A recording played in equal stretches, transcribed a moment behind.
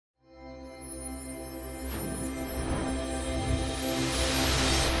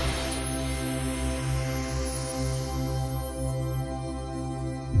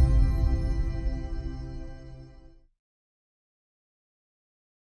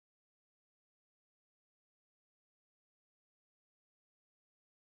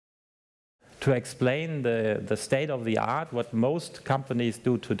to explain the state of the art, what most companies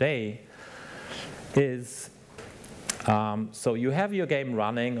do today is, so you have your game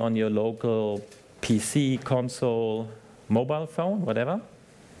running on your local PC, console, mobile phone, whatever.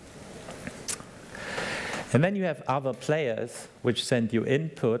 And then you have other players which send you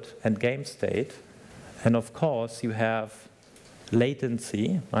input and game state. And of course, you have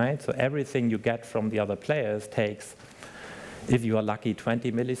latency, right? So everything you get from the other players takes, if you are lucky,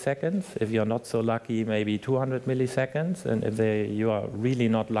 20 milliseconds. If you're not so lucky, maybe 200 milliseconds. And if you are really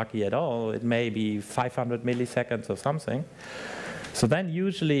not lucky at all, it may be 500 milliseconds or something. So then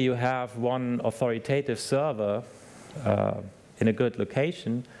usually you have one authoritative server in a good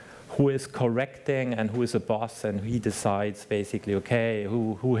location who is correcting and who is a boss, and he decides basically, okay,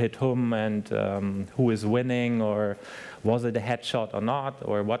 who hit whom and who is winning, or was it a headshot or not,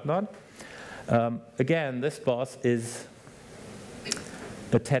 or whatnot. Again, this boss is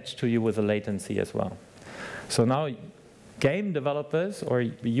attached to you with a latency as well. So now game developers, or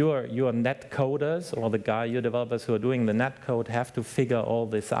your net coders, or your developers who are doing the net code, have to figure all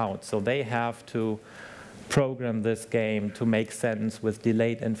this out. So they have to program this game to make sense with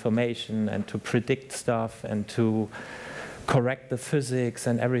delayed information and to predict stuff and to correct the physics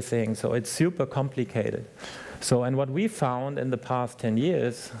and everything. So it's super complicated. So, and what we found in the past 10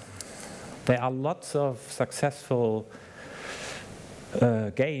 years, there are lots of successful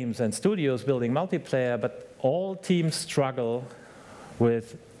games and studios building multiplayer, but all teams struggle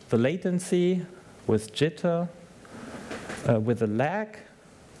with the latency, with jitter, with the lag.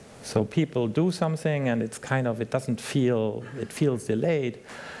 So people do something and it's kind of, it feels delayed.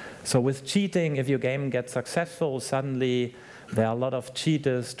 So with cheating, if your game gets successful, suddenly there are a lot of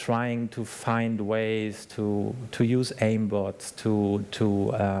cheaters trying to find ways to use aimbots,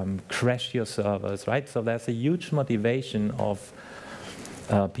 to crash your servers, right? So there's a huge motivation of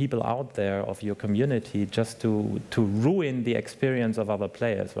people out there, of your community, just to ruin the experience of other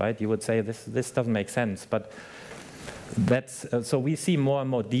players, right? You would say this doesn't make sense, but that's, so we see more and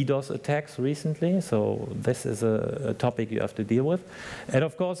more DDoS attacks recently, so this is a topic you have to deal with. And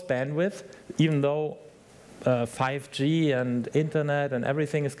of course bandwidth, even though 5G and internet and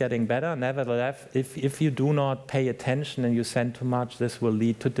everything is getting better, nevertheless, if you do not pay attention and you send too much, this will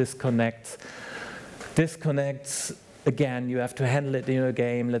lead to disconnects. Disconnects, again, you have to handle it in your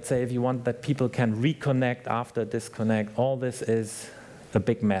game. Let's say if you want that people can reconnect after disconnect, all this is a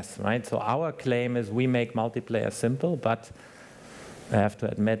big mess, right? So our claim is we make multiplayer simple, but I have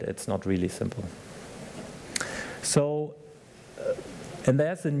to admit it's not really simple. So, and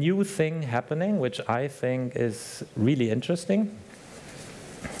there's a new thing happening which I think is really interesting.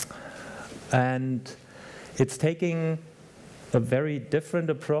 And it's taking a very different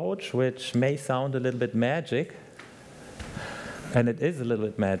approach, which may sound a little bit magic, and it is a little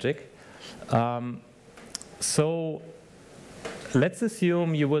bit magic. So let's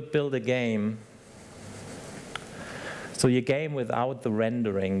assume you would build a game. So your game without the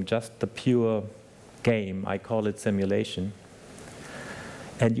rendering, just the pure game, I call it simulation.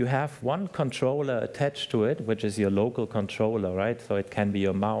 And you have one controller attached to it, which is your local controller, right? So it can be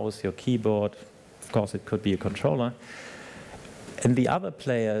your mouse, your keyboard, of course it could be a controller. And the other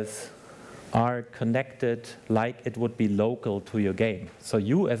players are connected like it would be local to your game. So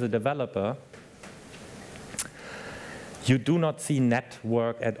you as a developer, you do not see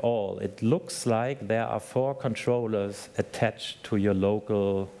network at all. It looks like there are 4 controllers attached to your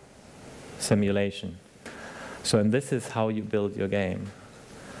local simulation. So, and this is how you build your game.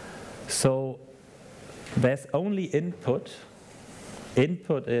 So there's only input.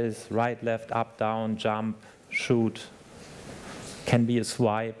 Input is right, left, up, down, jump, shoot. Can be a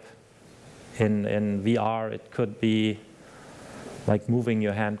swipe. In VR, it could be like moving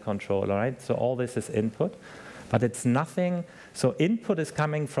your hand controller, right? So all this is input. But it's nothing, so input is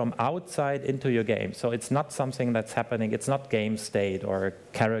coming from outside into your game. So it's not something that's happening, it's not game state or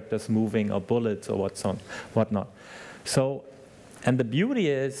characters moving or bullets or whatnot. So, and the beauty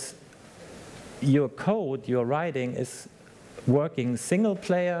is, your code, your writing is working single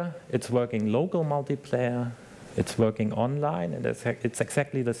player, it's working local multiplayer, it's working online, and it's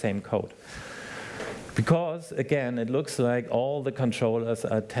exactly the same code. Because, again, it looks like all the controllers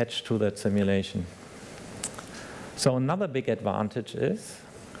are attached to that simulation. So another big advantage is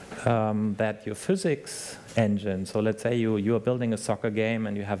that your physics engine, so let's say you are building a soccer game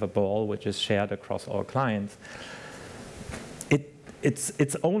and you have a ball which is shared across all clients,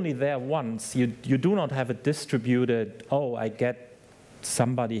 it's only there once. You do not have a distributed, oh, I get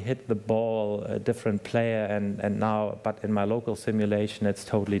somebody hit the ball, a different player, and now, but in my local simulation it's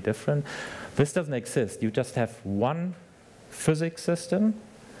totally different. This doesn't exist. You just have one physics system,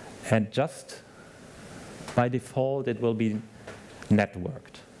 And just by default, it will be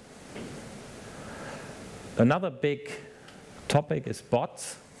networked. Another big topic is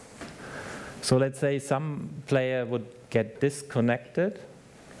bots. So let's say some player would get disconnected.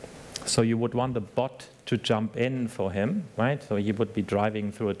 So you would want a bot to jump in for him, right? So he would be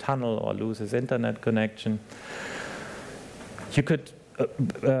driving through a tunnel or lose his internet connection. You could,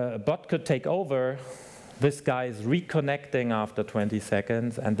 a bot could take over. This guy is reconnecting after 20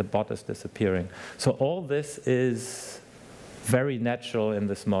 seconds and the bot is disappearing. So all this is very natural in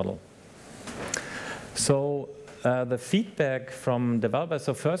this model. So the feedback from developers,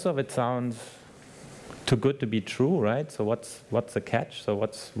 so first off, it sounds too good to be true, right? So what's the catch? So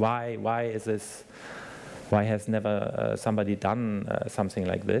why is this, why has never somebody done something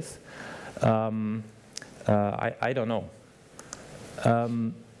like this? I don't know.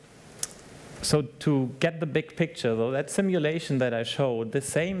 So to get the big picture, though, that simulation that I showed, the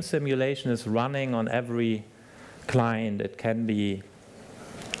same simulation is running on every client. It can be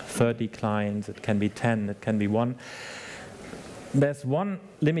 30 clients, it can be 10, it can be 1. There's one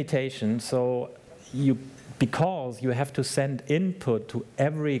limitation, so because you have to send input to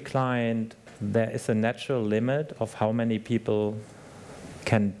every client, there is a natural limit of how many people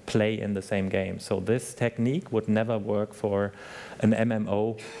can play in the same game. So this technique would never work for an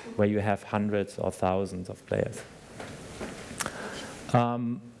MMO where you have hundreds or thousands of players.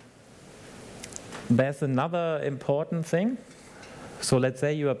 There's another important thing. So let's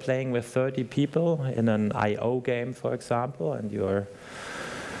say you are playing with 30 people in an IO game, for example, and you're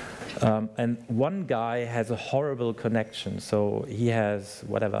and one guy has a horrible connection. So he has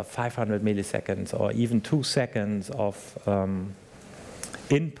whatever 500 milliseconds or even 2 seconds of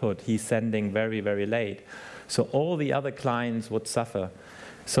input he's sending very, very late. So all the other clients would suffer.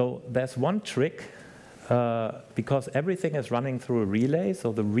 So there's one trick, because everything is running through a relay.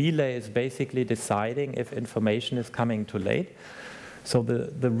 So the relay is basically deciding if information is coming too late. So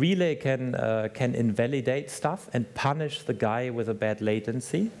the relay can invalidate stuff and punish the guy with a bad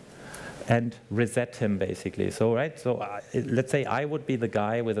latency and reset him basically. So let's say I would be the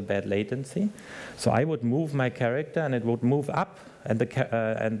guy with a bad latency. So I would move my character and it would move up, and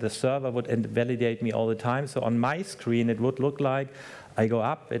the server would invalidate me all the time. So on my screen it would look like I go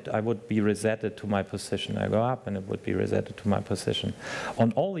up, I would be resetted to my position. I go up and it would be resetted to my position.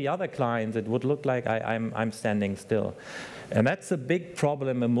 On all the other clients it would look like I'm standing still. And that's a big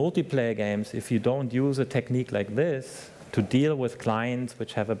problem in multiplayer games if you don't use a technique like this to deal with clients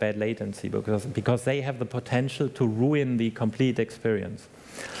which have a bad latency, because they have the potential to ruin the complete experience.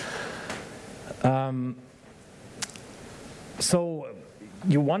 So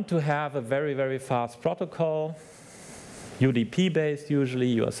you want to have a very, very fast protocol, UDP-based usually.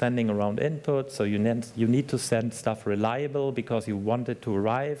 You are sending around input, so you need to send stuff reliable because you want it to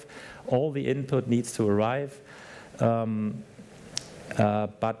arrive. All the input needs to arrive, but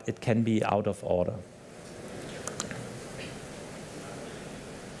it can be out of order.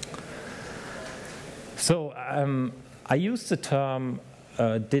 So I use the term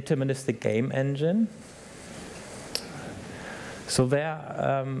deterministic game engine. So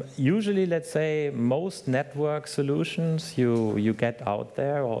there, usually, let's say, most network solutions you get out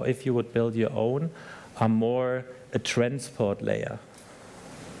there, or if you would build your own, are more a transport layer.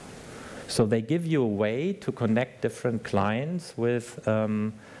 So they give you a way to connect different clients with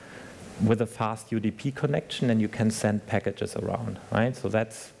a fast UDP connection, and you can send packages around, right? So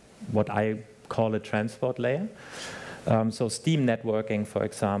that's what I call a transport layer. So Steam networking, for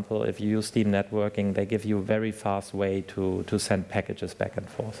example, if you use Steam networking, they give you a very fast way to send packages back and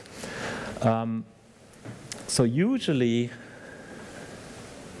forth. So usually,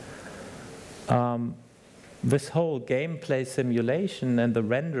 this whole gameplay simulation and the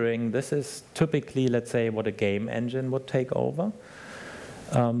rendering, this is typically, let's say, what a game engine would take over.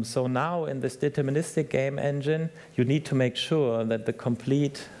 So now in this deterministic game engine, you need to make sure that the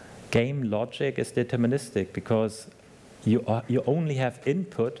complete game logic is deterministic, because you only have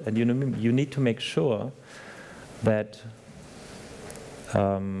input, and you need to make sure that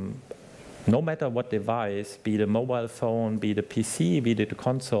no matter what device, be it a mobile phone, be it a PC, be it a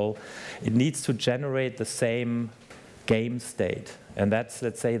console, it needs to generate the same game state. And that's,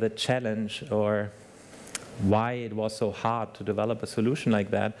 let's say, the challenge, or why it was so hard to develop a solution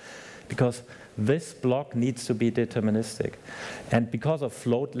like that, because this block needs to be deterministic. And because of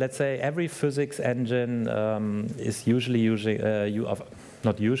float, let's say every physics engine is usually using,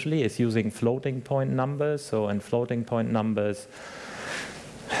 not usually, is using floating point numbers. So in floating point numbers,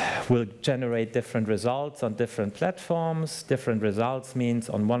 will generate different results on different platforms. Different results means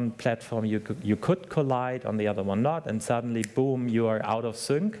on one platform you could collide, on the other one not, and suddenly, boom, you are out of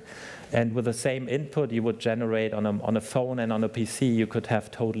sync. And with the same input you would generate on a phone and on a PC, you could have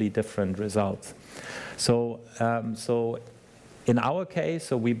totally different results. So in our case,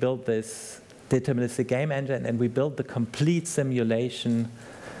 so we built this deterministic game engine, and we built the complete simulation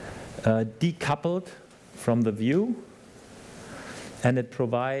decoupled from the view. And it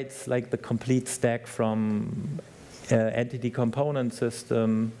provides like the complete stack from entity component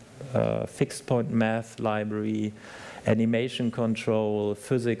system, fixed point math library, animation control,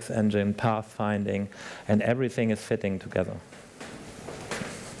 physics engine, pathfinding, and everything is fitting together.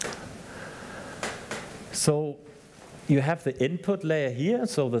 So you have the input layer here,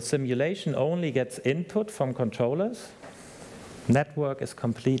 so the simulation only gets input from controllers. Network is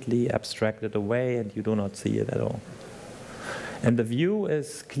completely abstracted away and you do not see it at all. And the view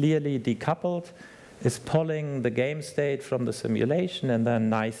is clearly decoupled, is pulling the game state from the simulation and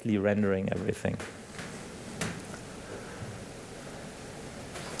then nicely rendering everything.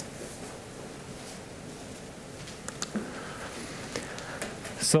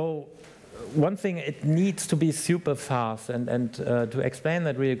 So one thing, it needs to be super fast, and to explain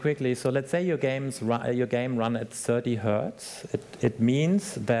that really quickly, so let's say your game run at 30 hertz. It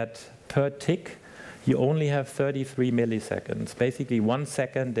means that per tick you only have 33 milliseconds. Basically 1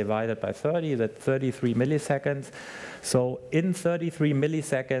 second divided by 30, that's 33 milliseconds. So in 33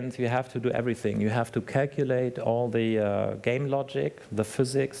 milliseconds you have to do everything. You have to calculate all the game logic, the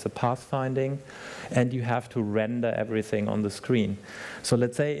physics, the pathfinding, and you have to render everything on the screen. So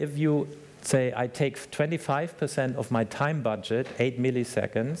let's say if you say I take 25% of my time budget, 8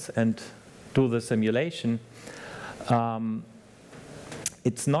 milliseconds, and do the simulation,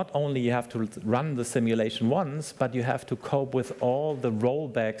 it's not only you have to run the simulation once, but you have to cope with all the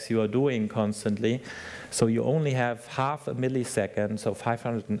rollbacks you are doing constantly. So you only have half a millisecond, so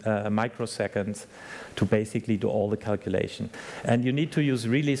 500 microseconds, to basically do all the calculation. And you need to use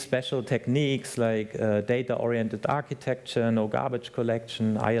really special techniques like data-oriented architecture, no garbage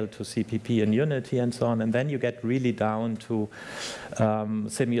collection, IL2CPP in Unity, and so on. And then you get really down to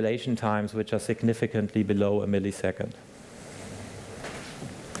simulation times which are significantly below a millisecond.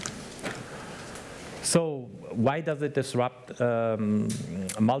 So why does it disrupt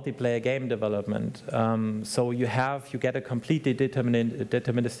multiplayer game development? So you get a completely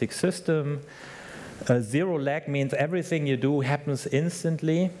deterministic system. Zero lag means everything you do happens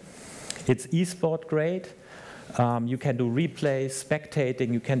instantly. It's esport grade. You can do replay,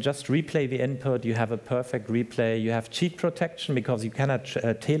 spectating. You can just replay the input. You have a perfect replay. You have cheat protection because you cannot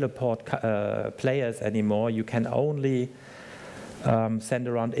teleport players anymore. You can only send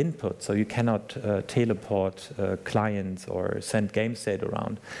around input, so you cannot teleport clients or send game state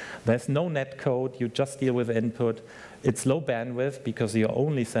around. There's no netcode, you just deal with input. It's low bandwidth because you're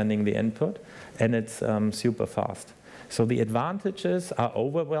only sending the input, and it's super fast. So the advantages are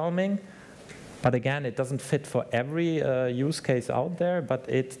overwhelming, but again, it doesn't fit for every use case out there, but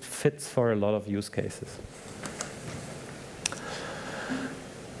it fits for a lot of use cases.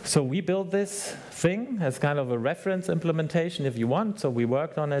 So we built this thing as kind of a reference implementation, if you want. So we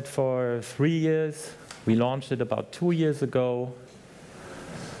worked on it for 3 years. We launched it about 2 years ago.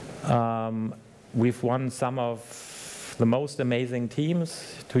 We've won some of the most amazing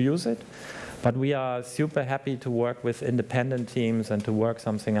teams to use it. But we are super happy to work with independent teams and to work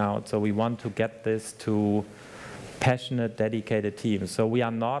something out. So we want to get this to passionate, dedicated teams. So we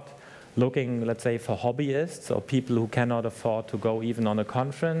are not looking, let's say, for hobbyists or people who cannot afford to go even on a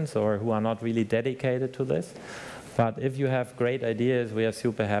conference or who are not really dedicated to this. But if you have great ideas, we are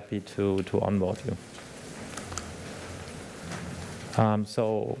super happy to onboard you.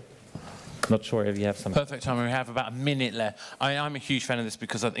 So, not sure if you have some. Perfect time. We have about a minute left. I'm a huge fan of this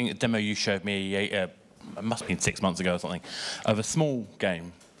because I think the demo you showed me, it must have been 6 months ago or something, of a small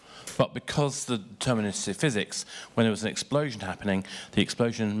game. But because the deterministic physics, when there was an explosion happening, the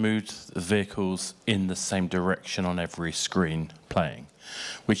explosion moved the vehicles in the same direction on every screen playing.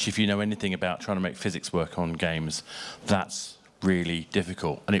 Which, if you know anything about trying to make physics work on games, that's really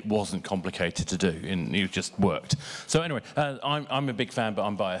difficult. And it wasn't complicated to do, and it just worked. So anyway, I'm a big fan, but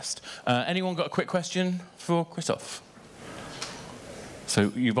I'm biased. Anyone got a quick question for Christof? So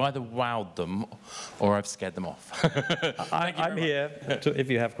you've either wowed them or I've scared them off. I'm here if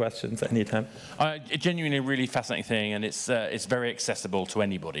you have questions anytime. Genuinely a really fascinating thing, and it's very accessible to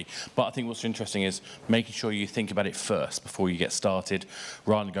anybody. But I think what's interesting is making sure you think about it first before you get started,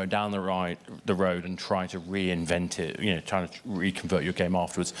 rather than going down the road and trying to reinvent it, trying to reconvert your game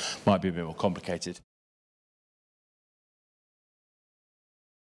afterwards might be a bit more complicated.